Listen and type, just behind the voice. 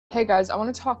Hey guys, I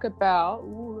want to talk about,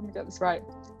 let me get this right.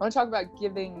 I want to talk about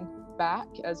giving back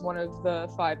as one of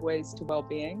the 5 ways to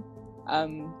well-being.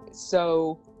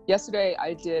 So yesterday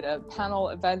I did a panel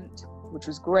event, which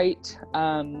was great.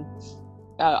 I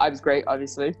was great,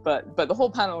 obviously, but the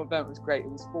whole panel event was great.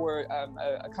 It was for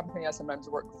a company I sometimes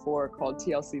work for called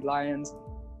TLC Lions,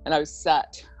 and I was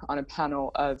sat on a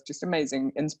panel of just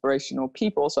amazing, inspirational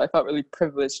people. So I felt really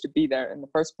privileged to be there in the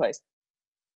first place.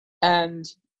 And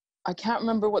I can't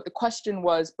remember what the question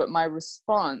was, but my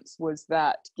response was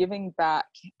that giving back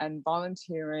and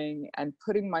volunteering and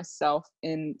putting myself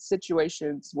in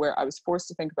situations where I was forced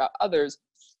to think about others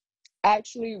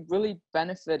actually really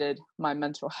benefited my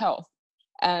mental health.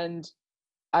 And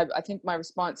I think my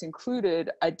response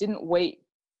included, I didn't wait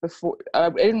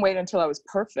until I was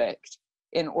perfect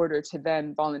in order to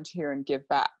then volunteer and give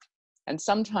back. And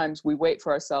sometimes we wait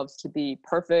for ourselves to be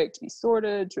perfect, to be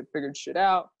sorted, to have figured shit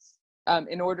out,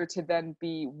 in order to then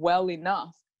be well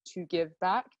enough to give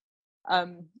back.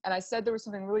 And I said there was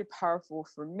something really powerful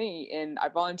for me. I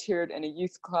volunteered in a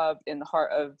youth club in the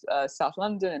heart of South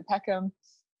London in Peckham,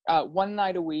 one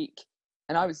night a week.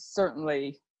 And I was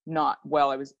certainly not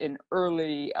well. I was in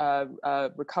early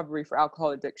recovery for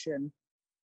alcohol addiction.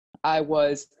 I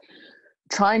was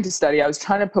trying to study. I was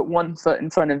trying to put one foot in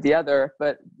front of the other,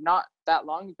 but not that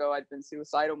long ago, I'd been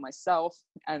suicidal myself.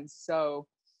 And so,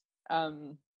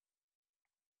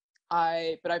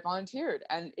 I volunteered,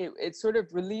 and it sort of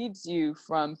relieves you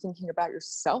from thinking about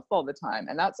yourself all the time.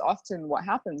 And that's often what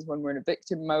happens when we're in a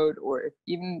victim mode, or if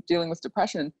even dealing with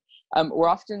depression. We're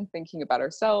often thinking about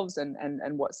ourselves and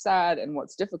what's sad and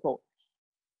what's difficult.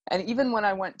 And even when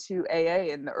I went to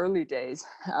AA in the early days,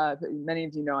 many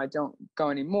of you know I don't go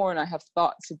anymore, and I have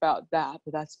thoughts about that,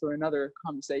 but that's for another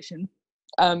conversation.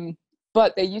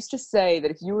 But they used to say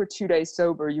that if you were 2 days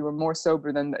sober, you were more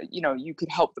sober than, you could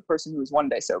help the person who was 1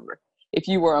 day sober. If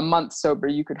you were a month sober,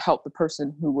 you could help the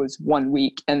person who was 1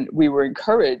 week. And we were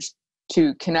encouraged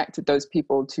to connect with those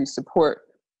people to support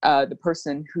the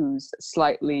person who's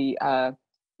slightly kind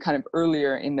of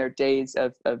earlier in their days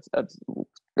of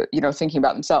thinking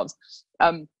about themselves.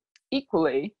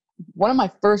 Equally, one of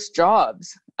my first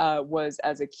jobs was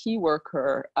as a key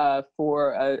worker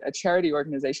for a charity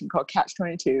organization called Catch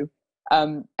 22.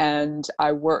 And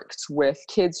I worked with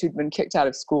kids who'd been kicked out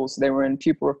of school, so they were in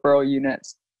pupil referral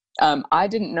units. I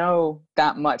didn't know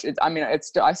that much.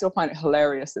 I still find it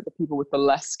hilarious that the people with the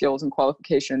less skills and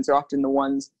qualifications are often the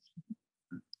ones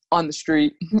on the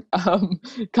street,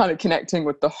 kind of connecting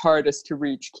with the hardest to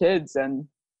reach kids. And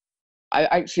I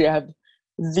actually have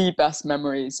the best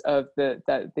memories of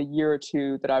the year or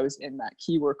two that I was in that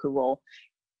key worker role.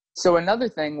 So another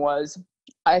thing was,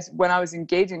 when I was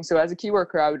engaging, so as a key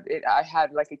worker, I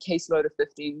had like a caseload of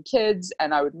 15 kids,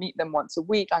 and I would meet them once a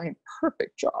week. I mean,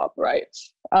 perfect job, right?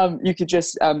 You could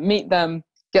just meet them,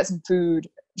 get some food,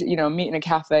 meet in a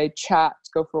cafe, chat,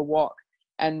 go for a walk,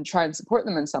 and try and support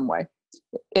them in some way.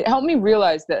 It helped me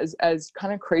realize that as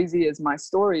kind of crazy as my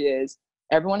story is,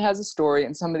 everyone has a story,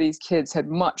 and some of these kids had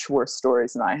much worse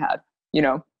stories than I had.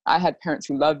 I had parents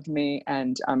who loved me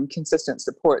and consistent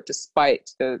support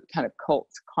despite the kind of cult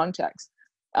context.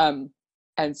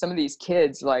 And some of these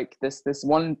kids, like this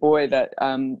one boy that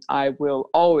I will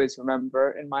always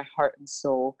remember in my heart and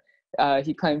soul,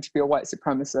 he claimed to be a white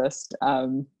supremacist,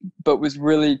 but was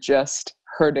really just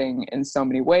hurting in so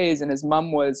many ways. And his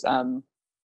mom was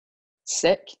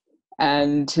sick,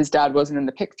 and his dad wasn't in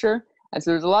the picture. And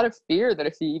so there's a lot of fear that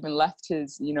if he even left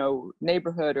his,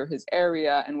 neighborhood or his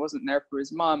area and wasn't there for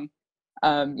his mom,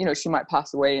 she might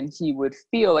pass away, and he would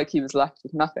feel like he was left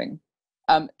with nothing.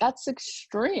 That's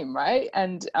extreme, right?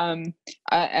 And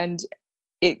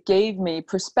it gave me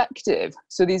perspective.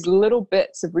 So these little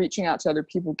bits of reaching out to other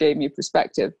people gave me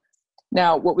perspective.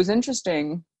 Now, what was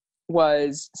interesting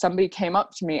was somebody came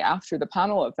up to me after the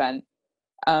panel event,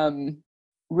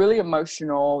 really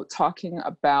emotional, talking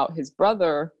about his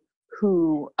brother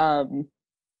who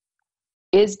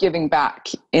is giving back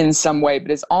in some way,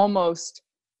 but is almost,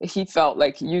 he felt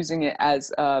like using it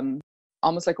as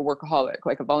almost like a workaholic,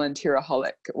 like a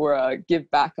volunteeraholic or a give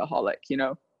backaholic,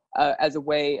 as a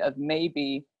way of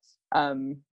maybe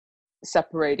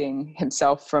separating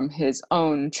himself from his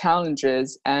own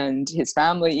challenges and his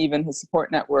family, even his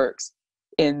support networks,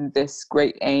 in this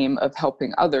great aim of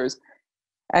helping others.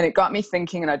 And it got me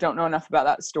thinking, and I don't know enough about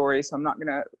that story, so I'm not going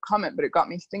to comment, but it got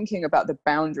me thinking about the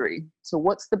boundary. So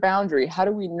what's the boundary? How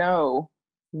do we know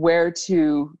where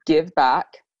to give back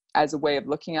as a way of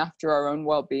looking after our own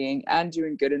well-being and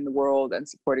doing good in the world and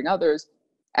supporting others?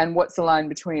 And what's the line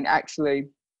between, actually,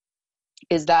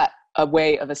 is that a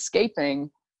way of escaping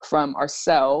from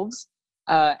ourselves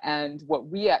and what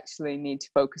we actually need to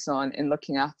focus on in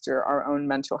looking after our own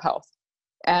mental health.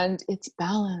 And it's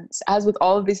balance. As with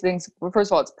all of these things, well,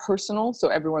 first of all, it's personal, so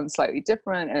everyone's slightly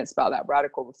different, and it's about that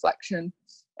radical reflection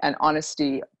and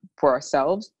honesty for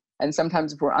ourselves. And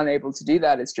sometimes if we're unable to do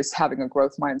that, it's just having a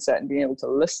growth mindset and being able to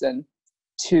listen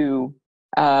to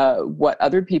what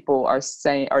other people are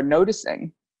saying, are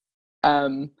noticing.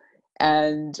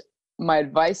 And my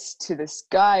advice to this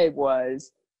guy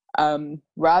was,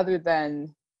 rather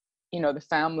than, the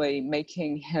family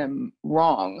making him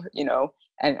wrong,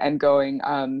 and going,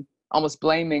 almost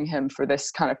blaming him for this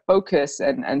kind of focus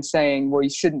and saying, well, you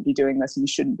shouldn't be doing this and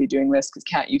you shouldn't be doing this because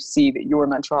can't you see that your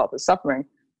mental health is suffering?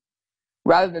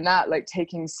 Rather than that, like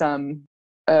taking some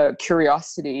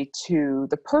curiosity to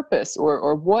the purpose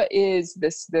or what is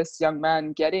this young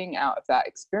man getting out of that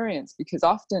experience? Because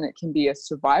often it can be a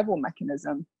survival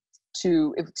mechanism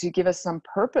to give us some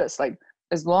purpose. Like,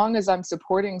 as long as I'm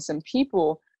supporting some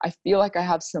people, I feel like I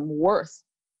have some worth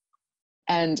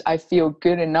and I feel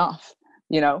good enough,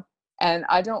 and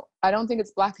I don't think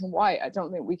it's black and white. I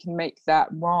don't think we can make that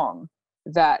wrong,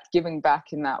 that giving back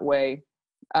in that way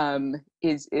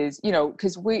is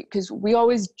because we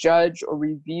always judge or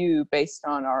review based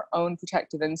on our own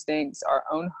protective instincts, our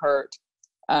own hurt,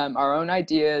 our own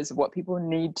ideas of what people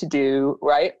need to do,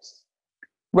 right?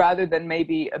 Rather than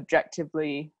maybe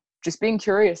objectively just being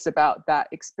curious about that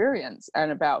experience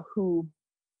and about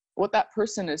what that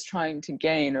person is trying to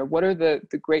gain, or what are the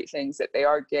great things that they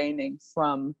are gaining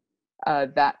from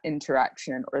that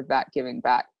interaction or that giving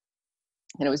back.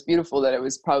 And it was beautiful that it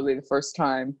was probably the first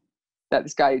time that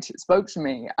this guy spoke to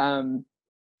me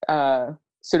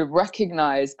sort of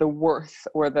recognized the worth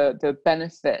or the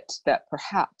benefit that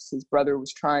perhaps his brother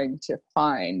was trying to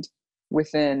find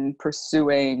within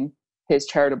pursuing his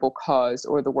charitable cause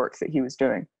or the work that he was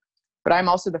doing. But I'm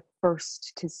also the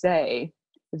first to say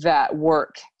that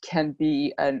work can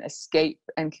be an escape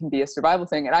and can be a survival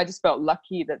thing. And I just felt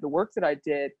lucky that the work that I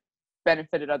did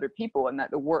benefited other people and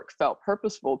that the work felt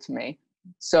purposeful to me.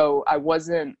 So I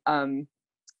wasn't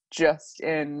just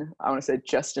in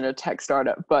a tech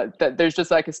startup, but that there's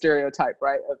just like a stereotype,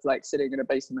 right, of like sitting in a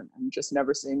basement and just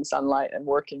never seeing sunlight and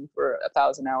working for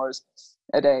 1,000 hours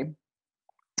a day.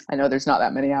 I know there's not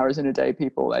that many hours in a day,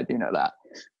 people, I do know that.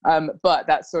 But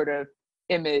that sort of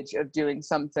image of doing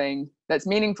something that's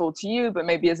meaningful to you, but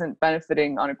maybe isn't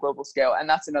benefiting on a global scale. And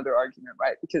that's another argument,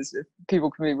 right? Because people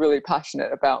can be really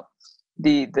passionate about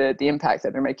the impact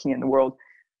that they're making in the world.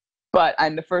 But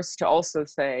I'm the first to also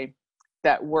say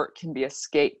that work can be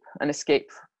an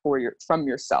escape from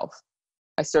yourself.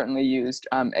 I certainly used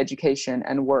education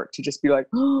and work to just be like,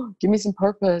 oh, give me some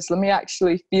purpose. Let me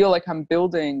actually feel like I'm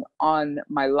building on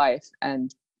my life,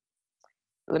 and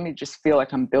let me just feel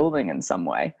like I'm building in some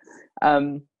way.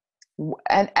 And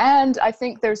I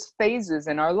think there's phases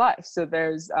in our life. So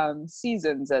there's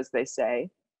seasons, as they say.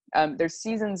 There's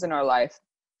seasons in our life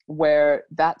where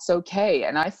that's okay.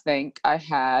 And I think I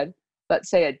had, let's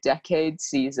say, a decade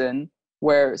season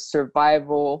where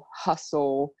survival,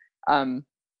 hustle,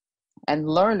 and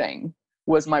learning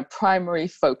was my primary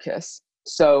focus.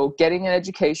 So getting an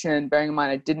education, bearing in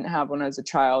mind I didn't have one as a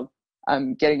child,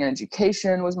 getting an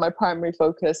education was my primary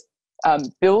focus.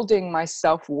 Building my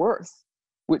self-worth,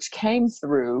 which came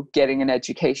through getting an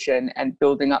education and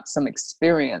building up some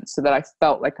experience so that I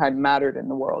felt like I mattered in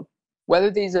the world. Whether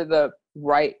these are the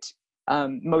right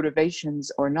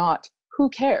motivations or not, who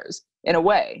cares? In a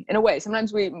way,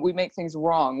 sometimes we make things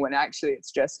wrong when actually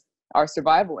it's just our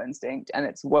survival instinct and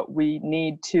it's what we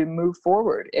need to move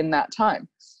forward in that time.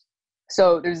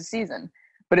 So there's a season,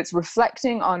 but it's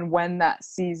reflecting on when that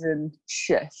season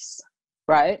shifts,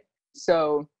 right?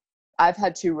 So I've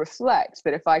had to reflect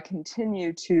that if I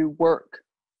continue to work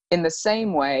in the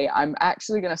same way, I'm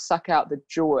actually going to suck out the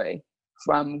joy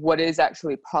from what is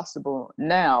actually possible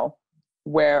now,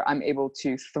 where I'm able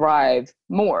to thrive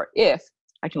more if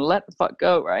I can let the fuck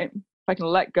go, right? If I can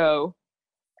let go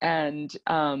and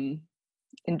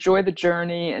enjoy the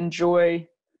journey, enjoy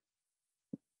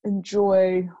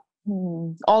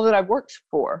all that I've worked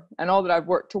for and all that I've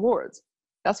worked towards.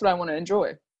 That's what I want to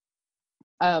enjoy.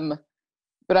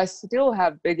 But I still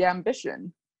have big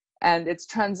ambition, and it's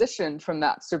transitioned from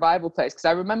that survival place. Because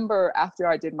I remember after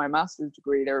I did my master's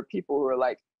degree, there were people who were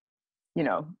like,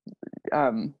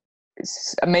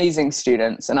 amazing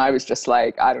students, and I was just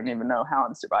like, I don't even know how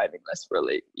I'm surviving this,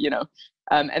 really,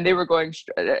 and they were going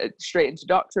straight into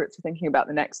doctorates, thinking about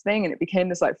the next thing, and it became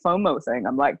this like FOMO thing.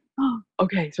 I'm like, oh,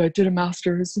 okay, so I did a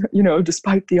master's,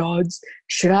 despite the odds.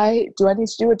 Do I need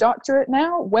to do a doctorate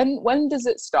now? When does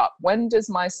it stop? When does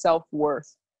my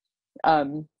self-worth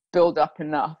build up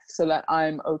enough so that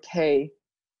I'm okay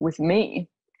with me?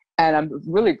 And I'm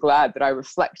really glad that I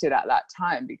reflected at that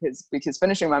time, because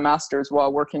finishing my master's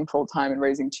while working full time and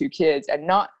raising 2 kids and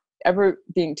not ever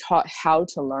being taught how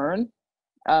to learn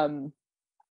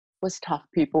was tough,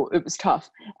 people. It was tough.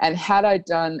 And had I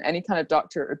done any kind of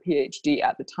doctorate or PhD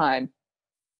at the time,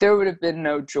 there would have been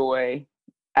no joy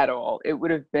at all. It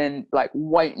would have been like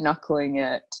white knuckling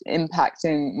it,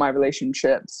 impacting my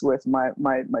relationships with my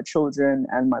children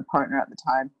and my partner at the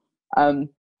time.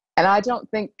 And I don't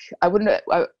think I wouldn't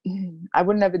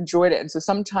have enjoyed it. And so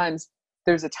sometimes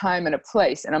there's a time and a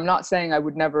place, and I'm not saying I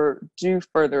would never do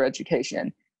further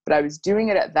education, but I was doing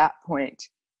it at that point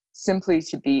simply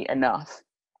to be enough.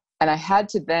 And I had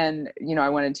to then, I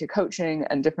went into coaching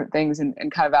and different things and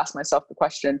kind of asked myself the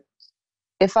question,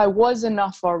 if I was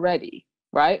enough already,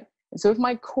 right? And so if in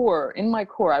my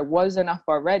core, I was enough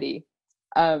already,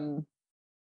 how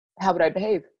would I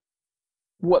behave?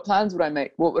 What plans would I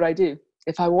make? What would I do?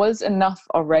 If I was enough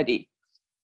already.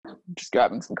 I'm just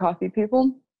grabbing some coffee, people.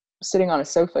 I'm sitting on a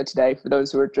sofa today for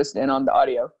those who are just in on the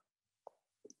audio.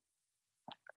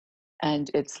 And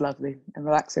it's lovely and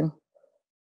relaxing.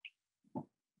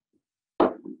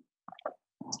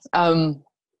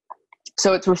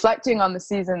 So it's reflecting on the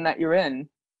season that you're in.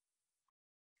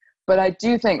 But I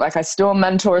do think, like, I still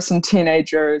mentor some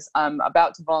teenagers. I'm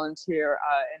about to volunteer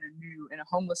in a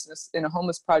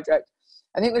homeless project.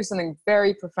 I think there's something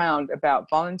very profound about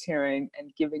volunteering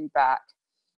and giving back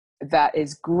that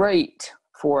is great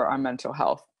for our mental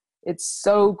health. It's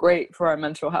so great for our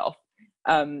mental health.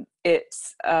 And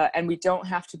we don't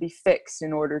have to be fixed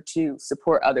in order to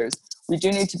support others. We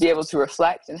do need to be able to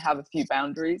reflect and have a few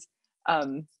boundaries.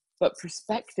 But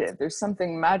perspective, there's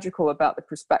something magical about the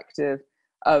perspective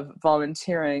of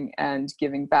volunteering and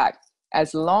giving back,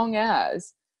 as long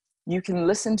as you can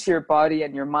listen to your body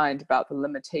and your mind about the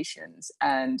limitations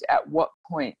and at what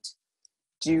point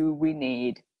do we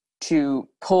need to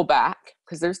pull back,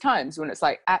 because there's times when it's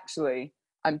like, actually,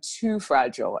 I'm too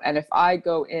fragile. And if I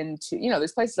go into,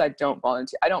 there's places I don't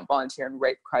volunteer in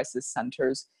rape crisis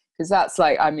centers, because that's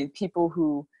like, people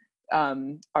who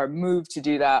are moved to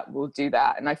do that will do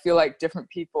that. And I feel like different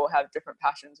people have different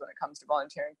passions when it comes to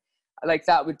volunteering. Like,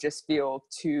 that would just feel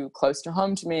too close to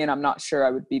home to me, and I'm not sure I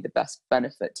would be the best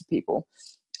benefit to people.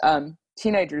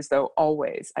 Teenagers, though,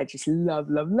 always. I just love.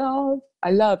 I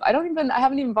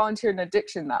haven't even volunteered in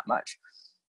addiction that much.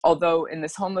 Although in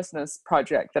this homelessness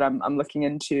project that I'm looking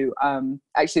into,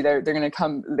 actually they're going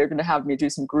to have me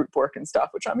do some group work and stuff,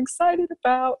 which I'm excited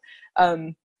about.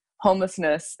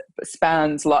 Homelessness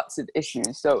spans lots of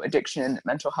issues. So addiction,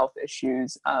 mental health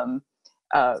issues,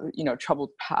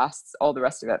 troubled pasts, all the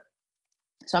rest of it.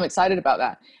 So I'm excited about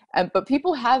that. But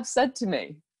people have said to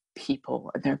me,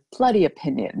 and their bloody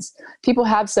opinions, people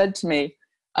have said to me,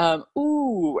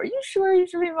 ooh, are you sure you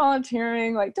should be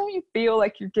volunteering? Like, don't you feel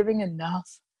like you're giving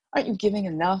enough? Aren't you giving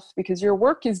enough? Because your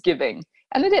work is giving.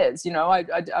 And it is,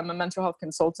 I'm a mental health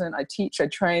consultant. I teach, I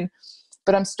train,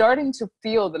 but I'm starting to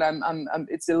feel that I'm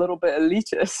it's a little bit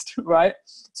elitist, right?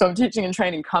 So I'm teaching and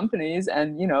training companies,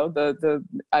 and,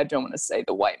 I don't want to say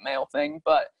the white male thing,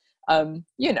 but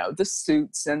the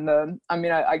suits and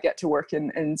I get to work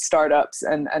in startups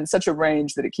and such a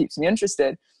range that it keeps me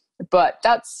interested, but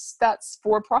that's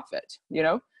for profit,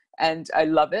 and I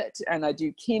love it. And I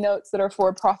do keynotes that are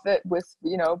for profit with,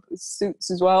 suits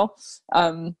as well.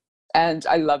 And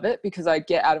I love it because I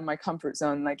get out of my comfort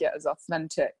zone and I get as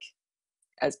authentic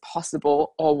as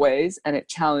possible always. And it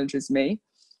challenges me.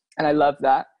 And I love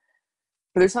that.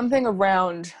 But there's something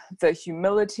around the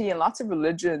humility, and lots of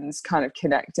religions kind of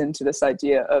connect into this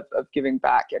idea of giving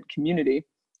back and community.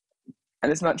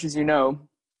 And as much as the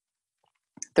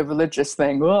religious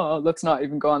thing, let's not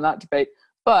even go on that debate.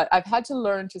 But I've had to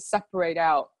learn to separate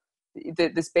out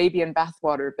this baby and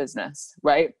bathwater business,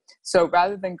 right? So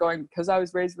rather than going, because I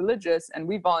was raised religious and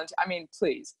we volunteer,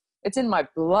 please, it's in my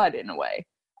blood in a way.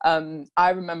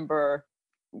 I remember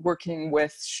working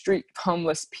with street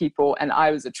homeless people, and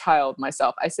I was a child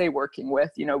myself. I say working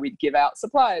with, we'd give out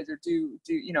supplies or do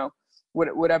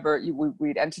whatever.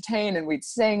 We'd entertain and we'd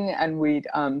sing and we'd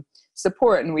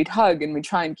support and we'd hug and we'd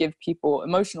try and give people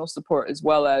emotional support as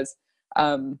well as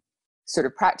sort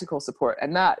of practical support.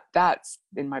 And that's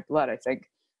in my blood, I think.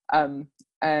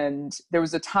 And there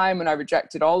was a time when I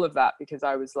rejected all of that because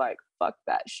I was like, fuck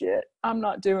that shit. I'm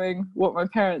not doing what my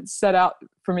parents set out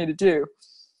for me to do.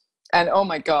 And oh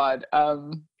my God,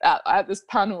 at this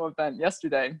panel event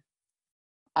yesterday,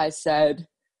 I said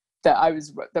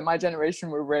that my generation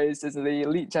were raised as the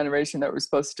elite generation that was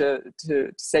supposed to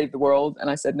save the world. And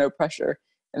I said, no pressure.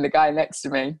 And the guy next to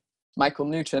me, Michael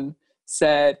Newton,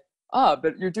 said,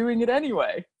 but you're doing it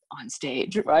anyway on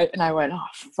stage, right? And I went, oh,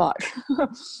 fuck.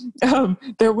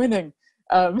 They're winning.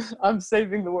 I'm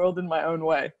saving the world in my own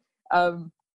way.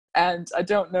 And I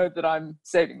don't know that I'm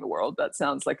saving the world. That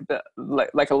sounds like a bit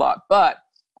like a lot, but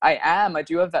I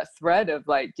do have that thread of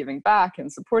like giving back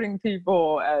and supporting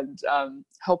people and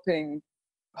helping,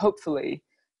 hopefully,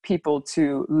 people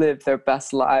to live their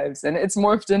best lives. And it's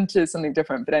morphed into something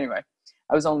different. But anyway,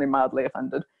 I was only mildly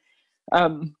offended.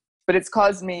 But it's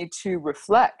caused me to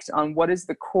reflect on what is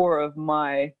the core of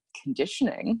my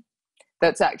conditioning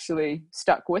that's actually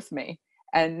stuck with me.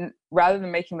 And rather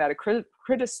than making that a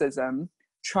criticism,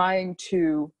 trying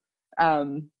to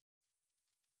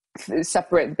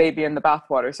separate the baby and the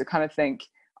bathwater. So kind of think,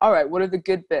 all right, what are the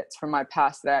good bits from my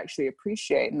past that I actually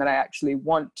appreciate and that I actually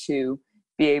want to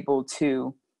be able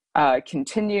to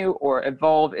continue or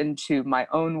evolve into my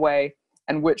own way?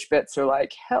 And which bits are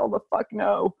like, hell the fuck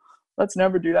no, let's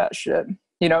never do that shit,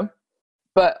 you know?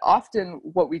 But often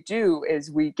what we do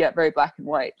is we get very black and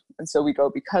white. And so we go,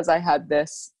 because I had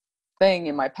this thing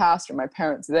in my past or my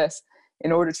parents this,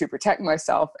 in order to protect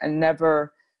myself and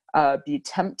never be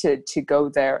tempted to go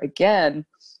there again,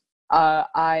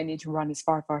 I need to run as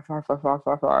far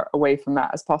away from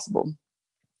that as possible.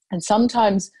 And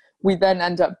sometimes we then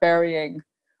end up burying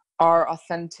our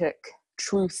authentic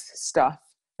truth stuff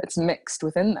that's mixed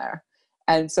within there.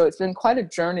 And so it's been quite a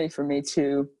journey for me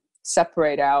to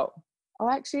separate out, oh,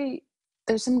 actually,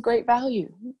 there's some great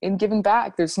value in giving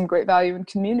back. There's some great value in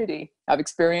community. I've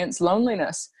experienced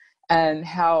loneliness and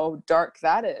how dark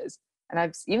that is. And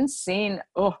I've even seen,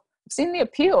 I've seen the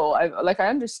appeal. I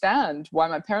understand why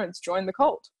my parents joined the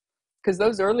cult, because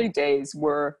those early days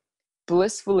were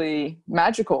blissfully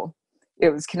magical. It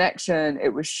was connection.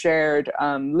 It was shared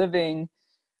living.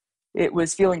 It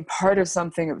was feeling part of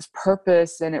something. It was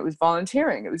purpose, and it was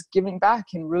volunteering. It was giving back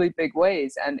in really big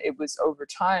ways. And it was over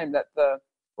time that the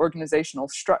organizational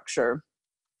structure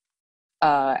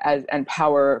and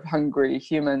power hungry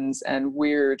humans and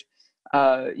weird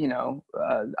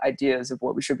ideas of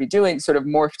what we should be doing sort of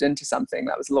morphed into something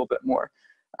that was a little bit more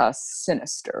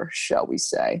sinister, shall we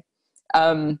say.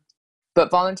 But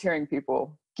volunteering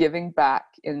people, giving back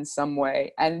in some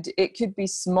way, and it could be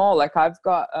small. Like I've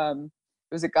got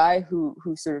there's a guy who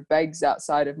sort of begs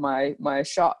outside of my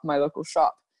shop, my local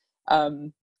shop,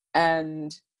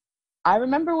 and I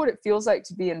remember what it feels like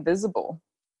to be invisible.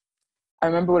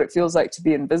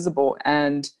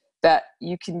 And that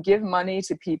you can give money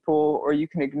to people or you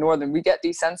can ignore them. We get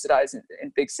desensitized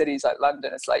in big cities like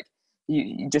London. It's like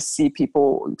you just see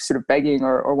people sort of begging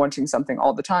or wanting something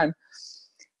all the time.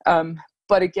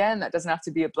 But again, that doesn't have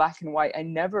to be a black and white, I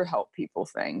never help people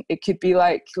thing. It could be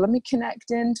like, let me connect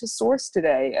into source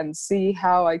today and see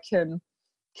how I can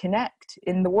connect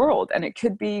in the world. And it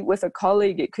could be with a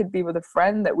colleague, it could be with a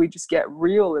friend that we just get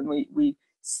real and we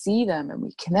see them and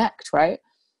we connect, right?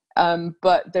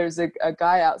 But there's a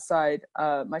guy outside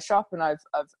my shop, and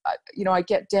I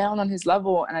get down on his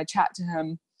level and I chat to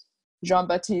him.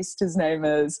 Jean-Baptiste, his name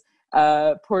is.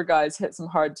 Poor guy's hit some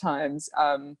hard times.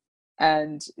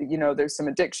 And there's some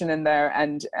addiction in there.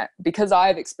 And because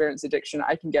I've experienced addiction,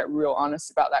 I can get real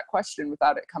honest about that question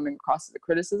without it coming across as a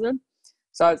criticism.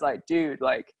 So I was like, dude,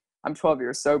 like, I'm 12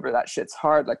 years sober. That shit's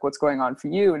hard. Like, what's going on for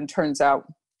you? And turns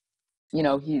out,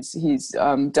 he's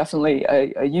definitely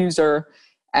a user,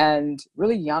 and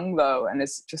really young though, and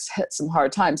it's just hit some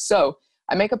hard times. So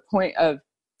I make a point of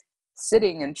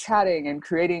sitting and chatting and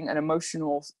creating an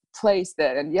emotional place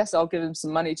that, and yes, I'll give him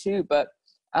some money too, but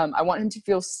I want him to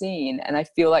feel seen. And I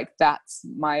feel like that's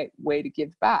my way to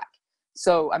give back.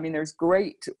 So, I mean, there's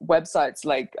great websites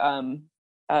like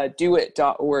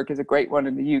doit.org is a great one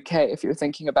in the UK if you're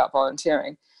thinking about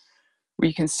volunteering, where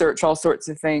you can search all sorts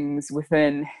of things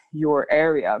within your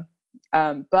area.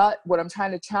 But what I'm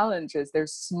trying to challenge is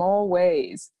there's small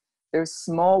ways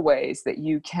that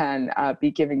you can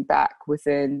be giving back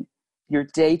within your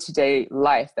day-to-day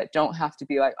life that don't have to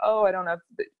be like, oh, I don't have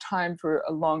the time for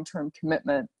a long-term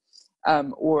commitment,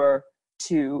 or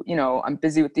to, I'm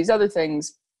busy with these other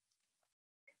things.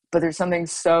 But there's something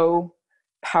so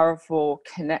powerful,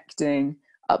 connecting,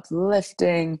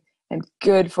 uplifting, and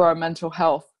good for our mental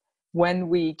health when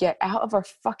we get out of our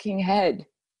fucking head.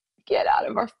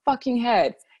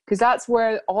 Because that's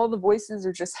where all the voices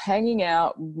are just hanging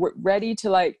out, ready to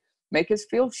like make us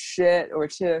feel shit, or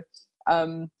to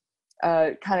kind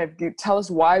of tell us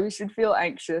why we should feel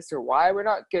anxious, or why we're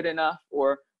not good enough,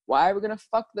 or why we're gonna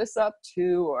fuck this up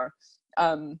too. Or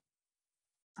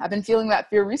I've been feeling that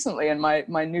fear recently in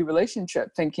my new relationship,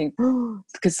 thinking,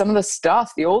 because some of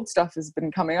the old stuff has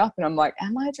been coming up, and I'm like,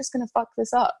 am I just gonna fuck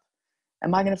this up?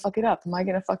 Am I gonna fuck it up?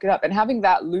 And having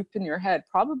that loop in your head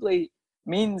probably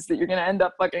means that you're gonna end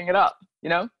up fucking it up,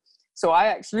 So I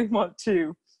actually want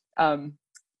to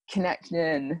connect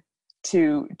in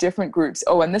to different groups.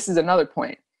 Oh, and this is another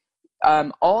point.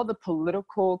 All the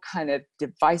political kind of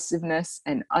divisiveness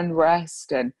and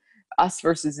unrest and us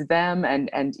versus them,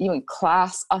 and even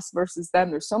class, us versus them.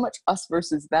 There's so much us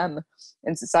versus them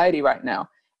in society right now.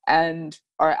 And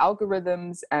our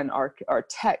algorithms and our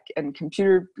tech and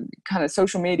computer kind of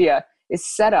social media is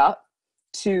set up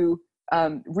to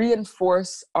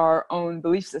reinforce our own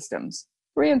belief systems,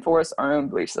 rather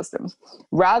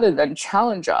than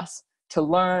challenge us to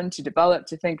learn, to develop,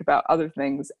 to think about other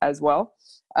things as well.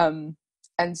 And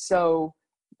so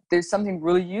there's something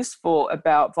really useful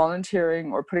about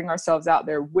volunteering or putting ourselves out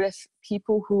there with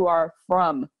people who are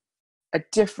from a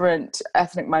different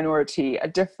ethnic minority, a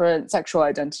different sexual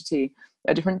identity,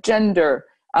 a different gender,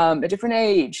 a different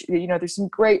age. You know, there's some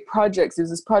great projects. There's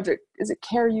this project, is it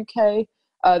Care UK,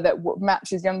 that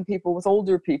matches young people with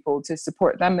older people to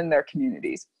support them in their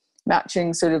communities,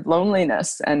 matching sort of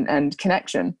loneliness and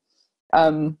connection.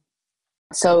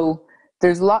 So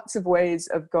there's lots of ways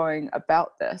of going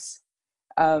about this.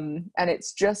 And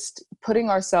it's just putting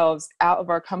ourselves out of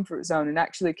our comfort zone and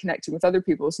actually connecting with other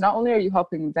people. So not only are you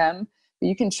helping them, but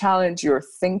you can challenge your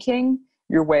thinking,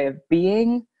 your way of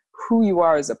being, who you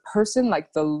are as a person.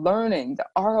 Like the learning, the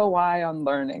ROI on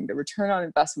learning, the return on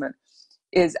investment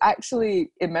is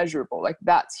actually immeasurable. Like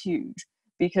that's huge,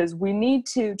 because we need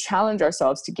to challenge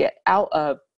ourselves to get out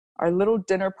of our little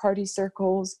dinner party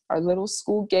circles, our little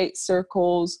school gate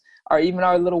circles, or even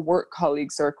our little work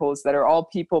colleague circles that are all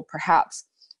people perhaps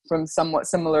from somewhat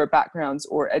similar backgrounds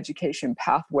or education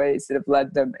pathways that have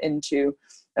led them into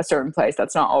a certain place.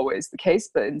 That's not always the case,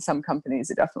 but in some companies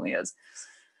it definitely is.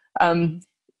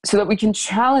 So that we can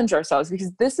challenge ourselves,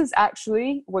 because this is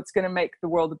actually what's going to make the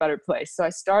world a better place. So I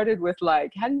started with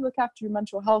like, how do you look after your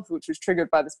mental health, which was triggered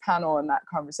by this panel and that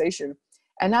conversation.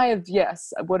 And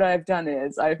what I've done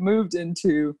is I've moved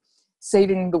into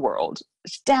saving the world.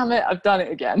 Damn it, I've done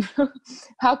it again.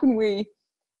 How can we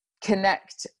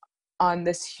connect on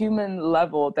this human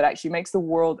level that actually makes the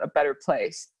world a better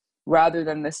place, rather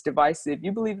than this divisive,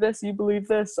 you believe this,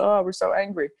 oh, we're so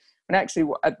angry. And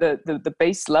actually at the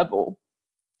base level,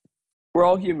 we're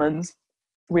all humans.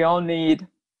 We all need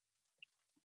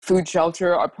food,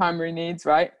 shelter, our primary needs,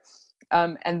 right?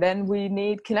 And then we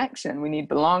need connection, we need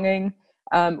belonging,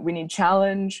 we need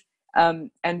challenge,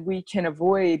 and we can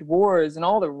avoid wars and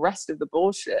all the rest of the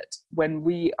bullshit when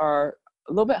we are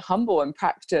a little bit humble and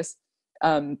practice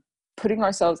putting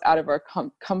ourselves out of our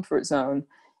comfort zone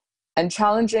and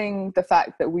challenging the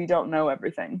fact that we don't know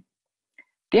everything.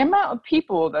 The amount of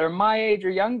people that are my age or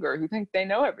younger who think they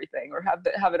know everything or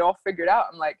have it all figured out,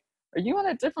 I'm like, are you on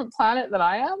a different planet than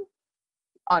I am?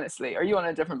 Honestly, are you on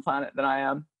a different planet than I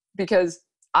am? Because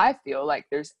I feel like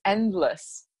there's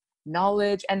endless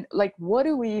knowledge, and like, what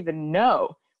do we even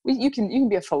know? You can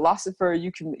be a philosopher,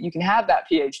 you can have that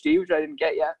PhD, which I didn't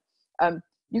get yet.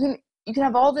 You can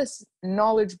have all this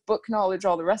knowledge, book knowledge,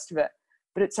 all the rest of it,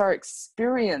 but it's our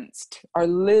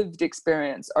lived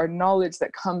experience, our knowledge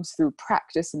that comes through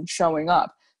practice and showing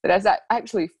up, that has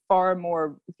actually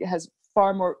far-reaching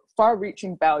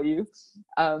value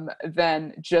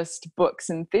than just books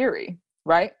and theory,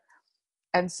 right?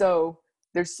 And so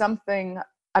there's something,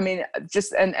 I mean,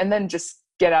 and then just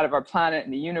get out of our planet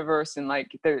and the universe, and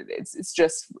like it's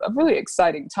just a really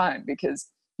exciting time, because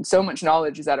so much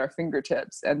knowledge is at our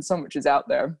fingertips and so much is out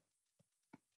there.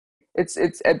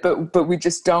 But we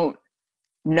just don't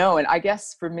know. And I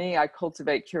guess for me, I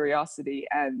cultivate curiosity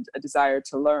and a desire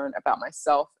to learn about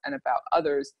myself and about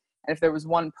others. And if there was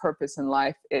one purpose in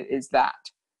life, it is that,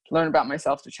 to learn about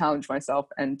myself, to challenge myself,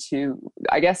 and to,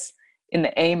 I guess, in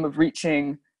the aim of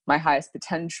reaching my highest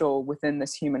potential within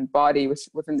this human body,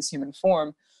 within this human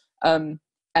form.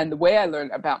 And the way I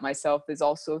learn about myself is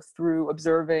also through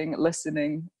observing,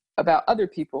 listening about other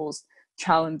people's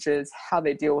challenges, how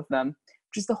they deal with them,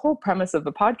 which is the whole premise of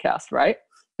the podcast, right?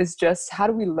 Is just, how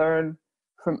do we learn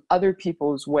from other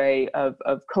people's way of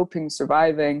coping,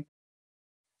 surviving,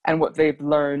 and what they've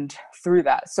learned through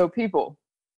that. So people,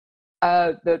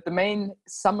 the main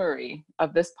summary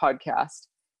of this podcast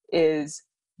is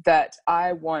that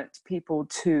I want people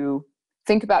to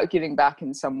think about giving back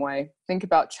in some way, think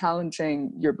about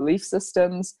challenging your belief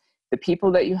systems, the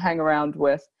people that you hang around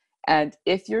with. And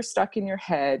if you're stuck in your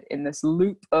head in this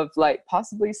loop of like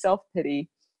possibly self-pity,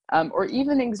 or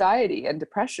even anxiety and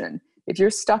depression, if you're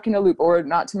stuck in a loop, or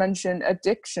not to mention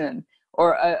addiction,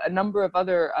 or a number of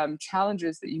other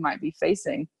challenges that you might be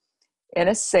facing, in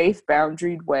a safe,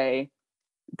 boundaried way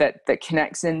that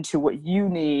connects into what you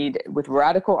need, with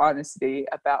radical honesty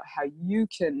about how you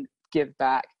can give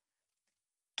back,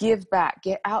 get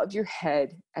out of your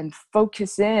head and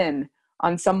focus in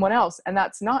on someone else. And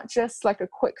that's not just like a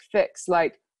quick fix,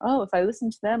 like, oh, if I listen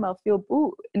to them, I'll feel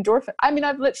endorphin. I mean,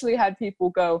 I've literally had people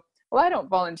go, well, I don't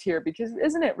volunteer because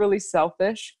isn't it really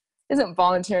selfish? Isn't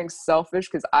volunteering selfish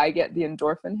because I get the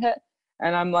endorphin hit?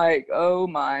 And I'm like, oh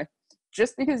my,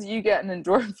 just because you get an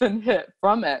endorphin hit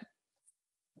from it,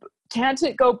 can't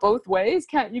it go both ways?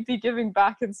 Can't you be giving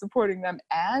back and supporting them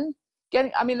and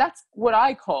getting, I mean, that's what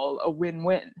I call a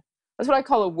win-win. That's what I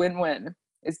call a win-win,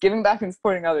 is giving back and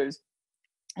supporting others.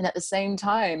 And at the same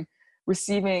time,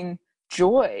 receiving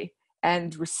joy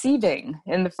and receiving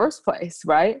in the first place,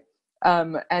 right?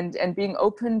 And being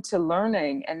open to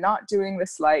learning and not doing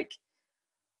this like,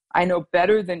 I know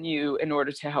better than you in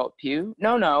order to help you.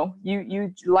 No,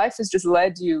 you life has just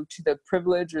led you to the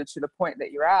privilege or to the point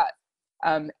that you're at.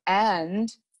 And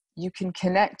you can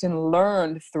connect and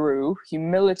learn through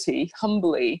humility,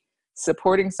 humbly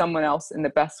supporting someone else in the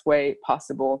best way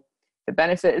possible. The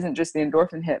benefit isn't just the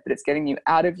endorphin hit, but it's getting you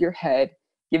out of your head,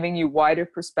 giving you wider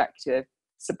perspective,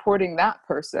 supporting that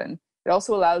person. It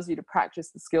also allows you to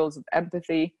practice the skills of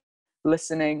empathy,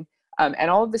 listening,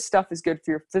 and all of this stuff is good for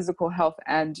your physical health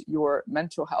and your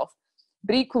mental health.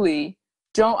 But equally,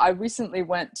 I recently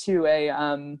went to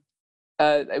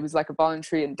it was like a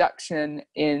voluntary induction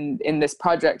in this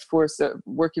project for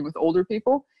working with older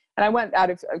people. And I went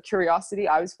out of curiosity.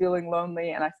 I was feeling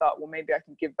lonely, and I thought, well, maybe I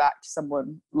can give back to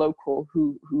someone local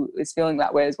who is feeling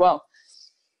that way as well.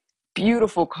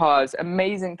 Beautiful cause,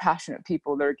 amazing, passionate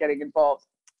people that are getting involved.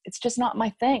 It's just not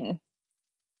my thing.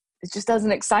 It just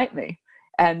doesn't excite me.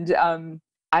 And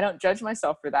I don't judge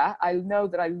myself for that. I know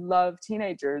that I love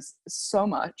teenagers so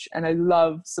much, and I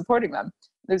love supporting them.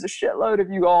 There's a shitload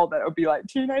of you all that would be like,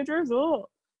 teenagers? Oh,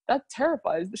 that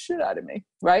terrifies the shit out of me,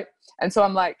 right? And so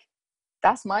I'm like,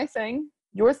 that's my thing.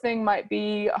 Your thing might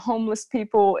be homeless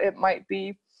people. It might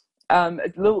be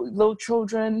little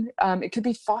children. It could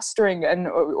be fostering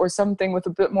or something with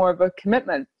a bit more of a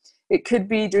commitment. It could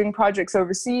be doing projects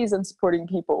overseas and supporting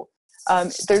people.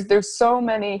 There's so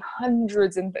many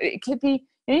hundreds, and it could be,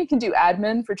 you can do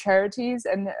admin for charities,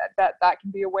 and that can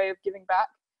be a way of giving back.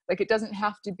 Like, it doesn't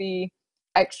have to be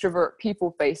extrovert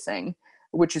people facing,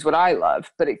 which is what I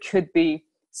love, but it could be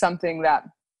something that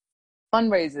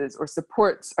fundraises or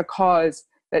supports a cause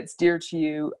that's dear to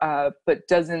you, but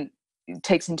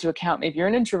takes into account maybe you're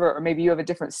an introvert, or maybe you have a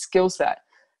different skill set.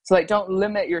 So like, don't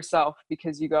limit yourself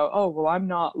because you go, oh, well, I'm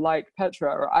not like Petra,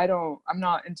 or I'm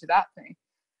not into that thing.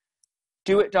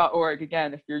 doit.org,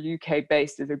 again, if you're UK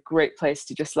based, is a great place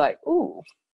to just like, ooh,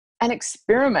 and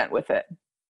experiment with it.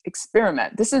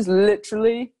 Experiment. This is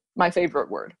literally my favorite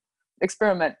word.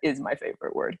 Experiment is my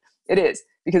favorite word. It is,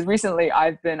 because recently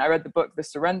I read the book, The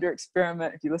Surrender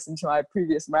Experiment. If you listen to my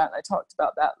previous rant, I talked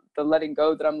about that, the letting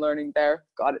go that I'm learning there.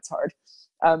 God, it's hard.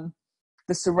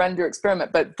 The surrender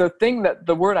experiment. But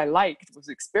the word I liked was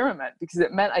experiment, because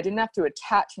it meant I didn't have to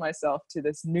attach myself to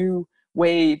this new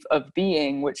wave of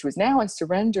being, which was now I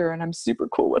surrender and I'm super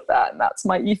cool with that. And that's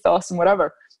my ethos and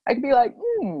whatever. I could be like,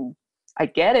 I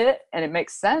get it and it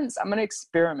makes sense. I'm going to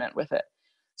experiment with it.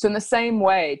 So in the same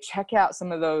way, check out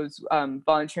some of those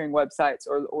volunteering websites,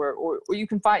 or you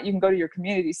can go to your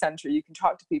community center, you can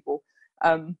talk to people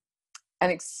and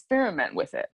experiment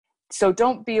with it. So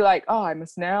don't be like, oh, I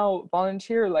must now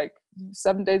volunteer like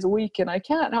 7 days a week and I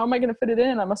can't. How am I going to fit it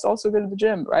in? I must also go to the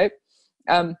gym, right?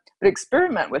 But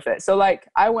experiment with it. So like,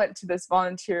 I went to this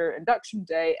volunteer induction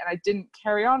day and I didn't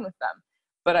carry on with them,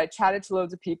 but I chatted to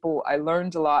loads of people. I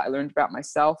learned a lot. I learned about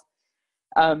myself.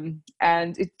 And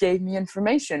it gave me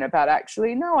information about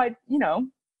actually, no, I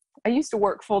used to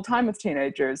work full time with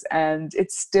teenagers, and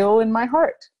it's still in my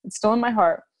heart. It's still in my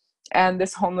heart. And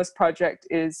this homeless project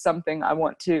is something I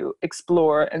want to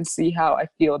explore and see how I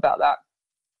feel about that.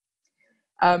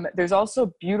 There's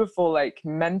also beautiful like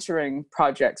mentoring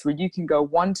projects where you can go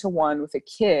one-to-one with a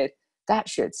kid. That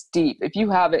shit's deep. If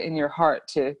you have it in your heart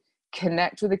to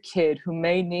connect with a kid who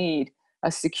may need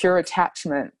a secure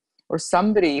attachment, or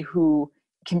somebody who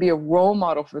can be a role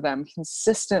model for them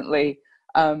consistently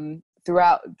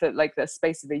throughout the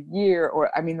space of a year,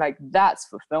 or I mean, like, that's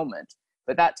fulfillment.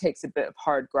 But that takes a bit of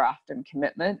hard graft and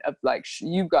commitment of like,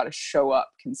 you've got to show up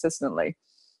consistently.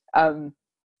 And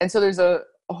so there's a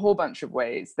whole bunch of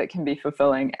ways that can be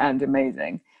fulfilling and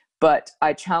amazing. But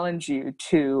I challenge you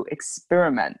to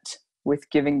experiment with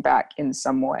giving back in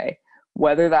some way,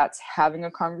 whether that's having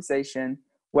a conversation,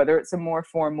 whether it's a more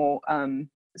formal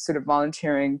sort of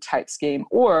volunteering type scheme,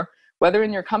 or whether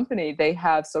in your company they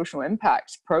have social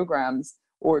impact programs,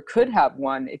 or could have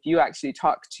one if you actually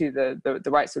talk to the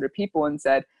right sort of people and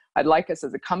said, I'd like us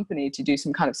as a company to do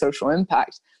some kind of social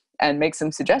impact, and make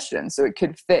some suggestions so it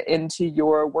could fit into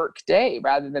your work day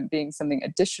rather than being something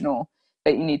additional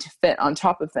that you need to fit on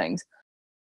top of things.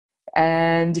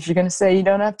 And if you're going to say you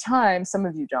don't have time, some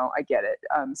of you don't, I get it.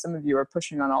 Some of you are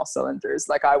pushing on all cylinders,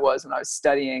 like I was when I was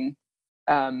studying,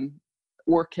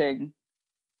 working.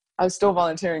 I was still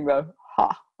volunteering though.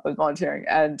 I was volunteering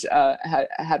and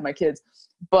had my kids.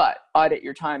 But audit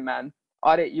your time, man.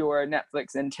 Audit your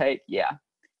Netflix intake. Yeah.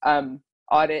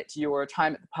 Audit your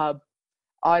time at the pub.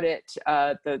 Audit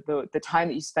the time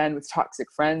that you spend with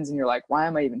toxic friends, and you're like, why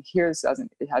am I even here? It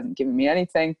hasn't given me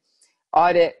anything.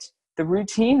 Audit the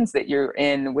routines that you're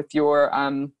in with your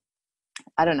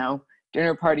I don't know,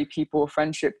 dinner party people,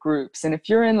 friendship groups. And if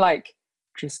you're in like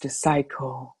just a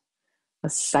cycle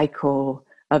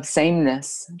of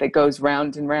sameness that goes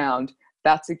round and round,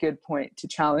 that's a good point to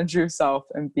challenge yourself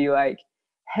and be like,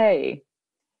 hey,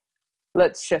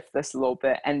 let's shift this a little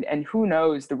bit. And who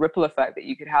knows the ripple effect that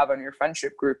you could have on your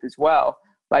friendship group as well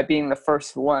by being the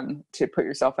first one to put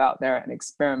yourself out there and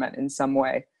experiment in some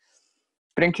way.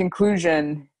 But in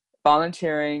conclusion,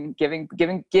 volunteering,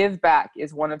 give back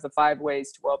is one of the 5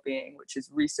 ways to well-being, which is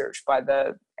researched by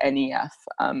the NEF.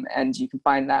 And you can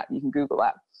find that, you can Google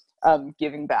that,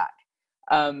 giving back.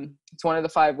 It's one of the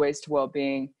 5 ways to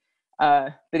well-being,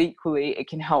 but equally it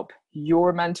can help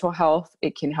your mental health.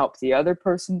 It can help the other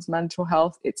person's mental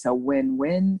health. It's a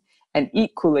win-win. And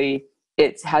equally,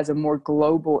 it has a more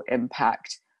global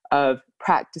impact of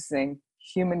practicing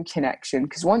human connection.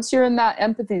 Because once you're in that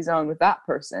empathy zone with that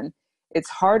person, it's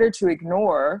harder to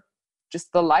ignore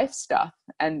just the life stuff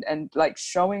and like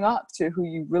showing up to who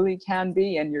you really can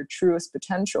be and your truest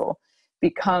potential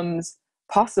becomes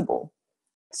possible.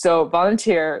 So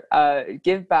volunteer,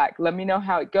 give back, let me know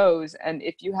how it goes. And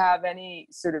if you have any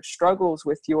sort of struggles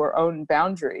with your own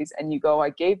boundaries and you go,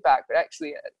 I gave back, but actually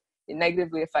it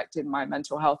negatively affected my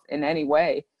mental health in any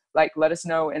way, like let us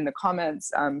know in the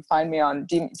comments. Find me on,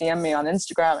 DM me on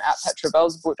Instagram at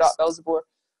petrabelzebor.belzebor,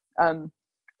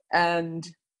 and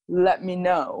let me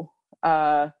know.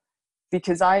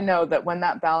 Because I know that when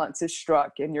that balance is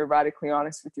struck and you're radically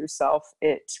honest with yourself,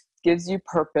 it gives you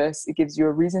purpose. It gives you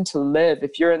a reason to live.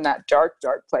 If you're in that dark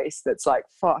place that's like,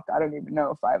 fuck, I don't even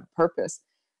know if I have a purpose,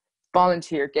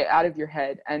 volunteer, get out of your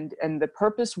head, and the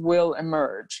purpose will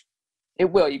emerge. It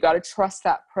will. You got to trust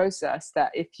that process,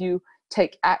 that if you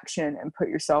take action and put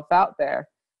yourself out there,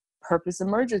 purpose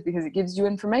emerges because it gives you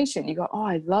information. You go, oh,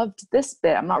 I loved this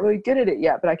bit. I'm not really good at it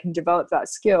yet, but I can develop that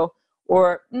skill.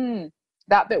 Or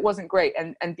that bit wasn't great.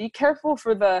 And be careful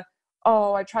for the,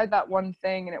 oh, I tried that one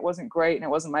thing and it wasn't great and it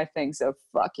wasn't my thing, so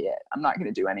fuck it, I'm not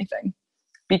going to do anything.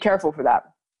 Be careful for that,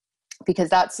 because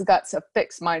that's a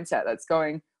fixed mindset that's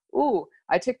going, ooh,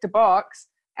 I ticked a box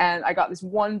and I got this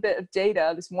one bit of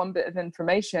data, this one bit of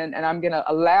information, and I'm going to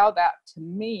allow that to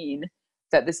mean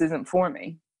that this isn't for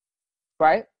me,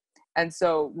 right? And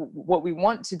so what we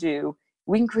want to do,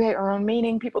 we can create our own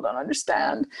meaning. People don't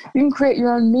understand. You can create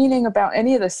your own meaning about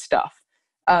any of this stuff.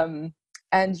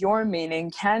 And your meaning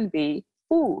can be,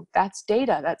 ooh, that's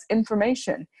data, that's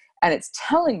information. And it's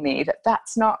telling me that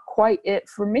that's not quite it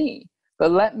for me.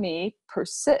 But let me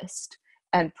persist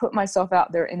and put myself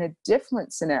out there in a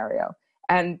different scenario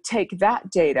and take that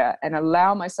data and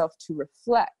allow myself to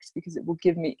reflect, because it will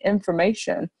give me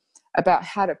information about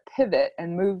how to pivot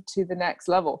and move to the next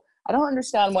level. I don't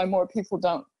understand why more people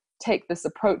don't take this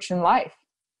approach in life.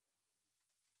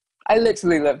 I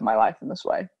literally live my life in this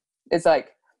way. It's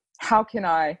like, how can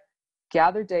I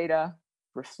gather data,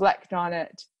 reflect on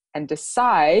it, and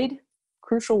decide,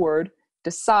 crucial word,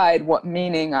 decide what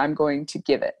meaning I'm going to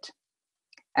give it.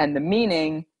 And the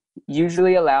meaning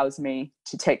usually allows me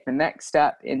to take the next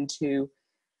step into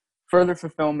further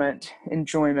fulfillment,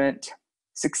 enjoyment,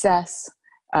 success,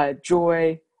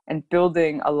 joy, and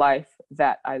building a life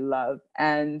that I love.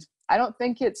 And I don't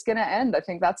think it's going to end. I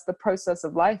think that's the process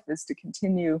of life, is to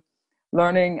continue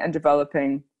learning and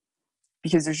developing,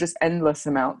 because there's just endless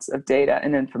amounts of data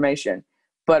and information.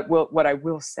 But what I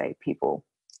will say, people,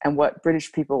 and what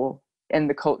British people in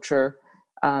the culture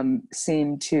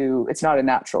seem to, it's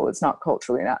not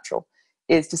culturally natural,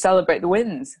 is to celebrate the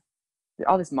wins.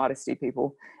 All this modesty,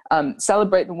 people.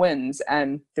 Celebrate the wins.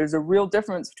 And there's a real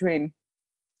difference between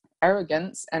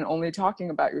arrogance and only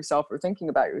talking about yourself or thinking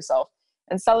about yourself,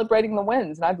 and celebrating the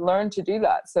wins. And I've learned to do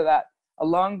that, so that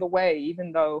along the way,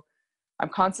 even though I'm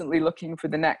constantly looking for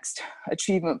the next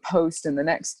achievement post and the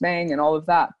next thing and all of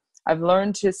that, I've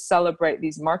learned to celebrate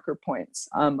these marker points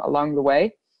along the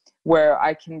way, where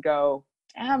I can go,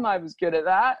 damn, I was good at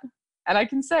that. And I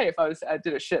can say if I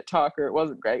did a shit talk or it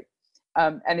wasn't great.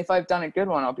 And if I've done a good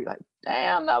one, I'll be like,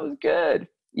 damn, that was good.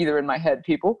 Either in my head,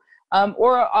 people.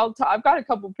 Or I've got a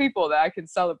couple people that I can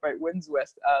celebrate wins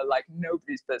with, like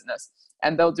nobody's business.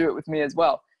 And they'll do it with me as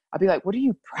well. I'll be like, what are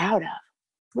you proud of?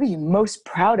 what are you most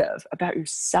proud of about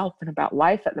yourself and about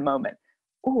life at the moment?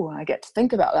 Oh, I get to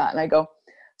think about that. And I go,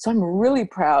 so I'm really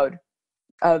proud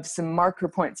of some marker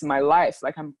points in my life.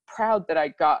 Like, I'm proud that I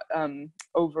got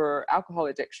over alcohol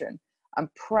addiction. I'm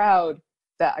proud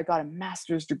that I got a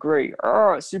master's degree.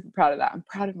 Oh, super proud of that. I'm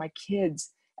proud of my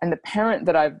kids and the parent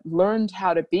that I've learned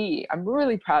how to be. I'm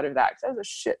really proud of that because I was a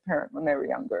shit parent when they were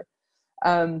younger.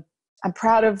 I'm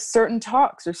proud of certain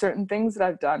talks or certain things that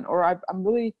I've done, or I'm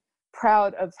really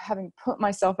proud of having put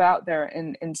myself out there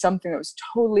in something that was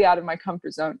totally out of my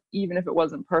comfort zone, even if it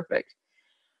wasn't perfect.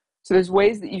 So there's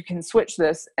ways that you can switch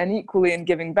this, and equally in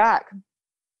giving back,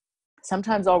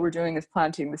 sometimes all we're doing is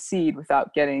planting the seed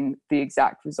without getting the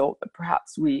exact result that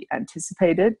perhaps we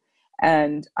anticipated.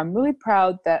 And I'm really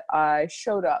proud that I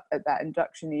showed up at that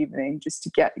induction evening just to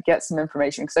get some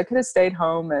information, because I could have stayed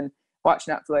home and watched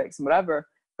Netflix and whatever,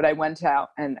 but I went out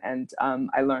and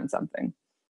I learned something.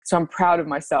 So I'm proud of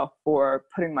myself for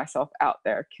putting myself out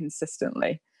there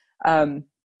consistently.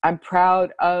 I'm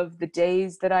proud of the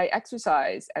days that I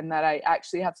exercise and that I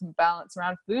actually have some balance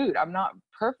around food. I'm not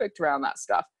perfect around that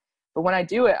stuff, but when I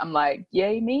do it, I'm like,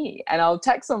 yay me. And I'll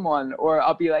text someone, or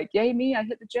I'll be like, yay me, I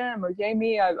hit the gym, or yay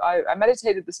me, I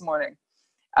meditated this morning.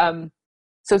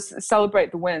 So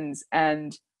celebrate the wins.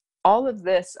 And all of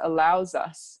this allows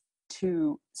us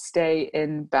to stay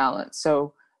in balance.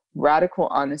 So radical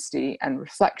honesty and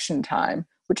reflection time,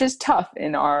 which is tough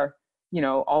in our,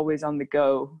 always on the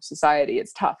go society.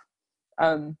 It's tough.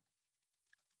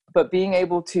 But being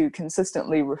able to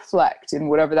consistently reflect in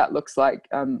whatever that looks like,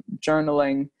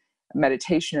 journaling,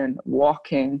 meditation,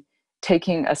 walking,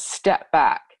 taking a step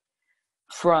back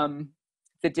from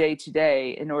the day to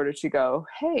day in order to go,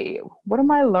 hey, what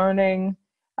am I learning?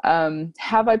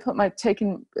 Have I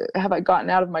gotten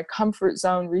out of my comfort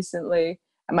zone recently?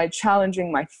 Am I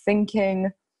challenging my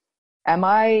thinking? Am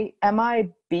I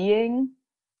being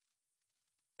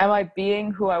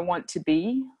who I want to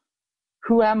be?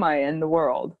 Who am I in the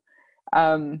world?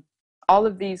 All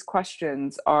of these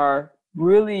questions are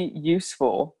really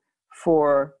useful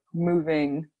for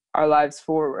moving our lives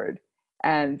forward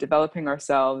and developing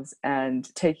ourselves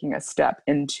and taking a step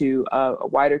into a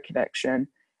wider connection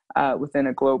within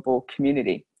a global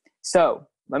community. So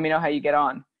let me know how you get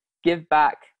on. Give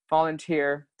back,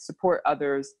 volunteer, support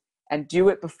others, and do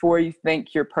it before you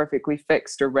think you're perfectly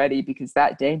fixed or ready, because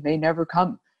that day may never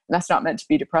come. And that's not meant to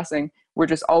be depressing. We're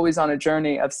just always on a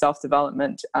journey of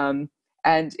self-development,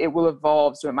 and it will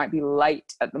evolve. So it might be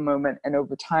light at the moment, and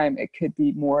over time it could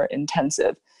be more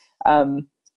intensive.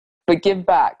 But give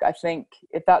back. I think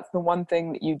if that's the one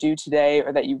thing that you do today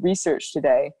or that you research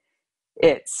today,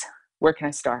 it's, where can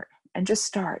I start? And just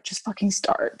start. Just fucking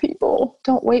start, people.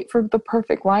 Don't wait for the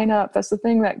perfect lineup. That's the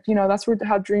thing that, that's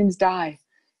how dreams die,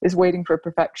 is waiting for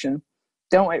perfection.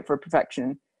 Don't wait for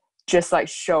perfection. Just like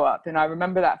show up. And I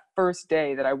remember that first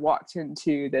day that I walked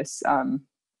into this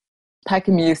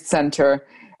Peckham Youth Center,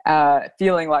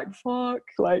 feeling like, fuck,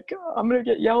 like, I'm going to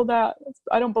get yelled at.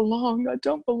 I don't belong.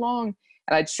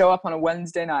 And I'd show up on a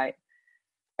Wednesday night,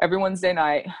 every Wednesday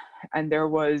night, and there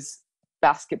was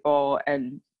basketball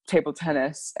and table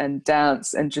tennis and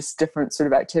dance and just different sort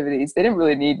of activities. They didn't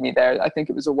really need me there. I think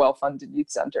it was a well-funded youth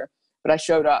center, but I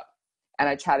showed up and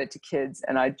I chatted to kids,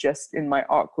 and I just, in my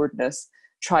awkwardness,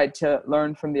 tried to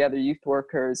learn from the other youth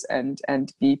workers and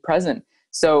be present.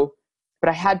 So, but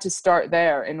I had to start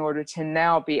there in order to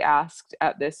now be asked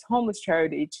at this homeless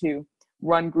charity to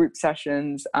run group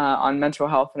sessions on mental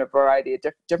health and a variety of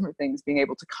different things, being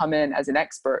able to come in as an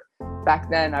expert. Back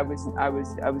then I was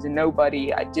a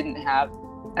nobody. I didn't have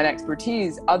an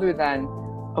expertise other than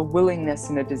a willingness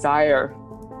and a desire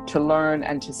to learn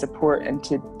and to support and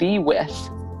to be with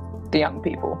the young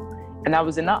people. And that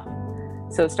was enough.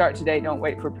 So start today. Don't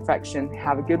wait for perfection.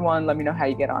 Have a good one. Let me know how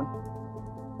you get on.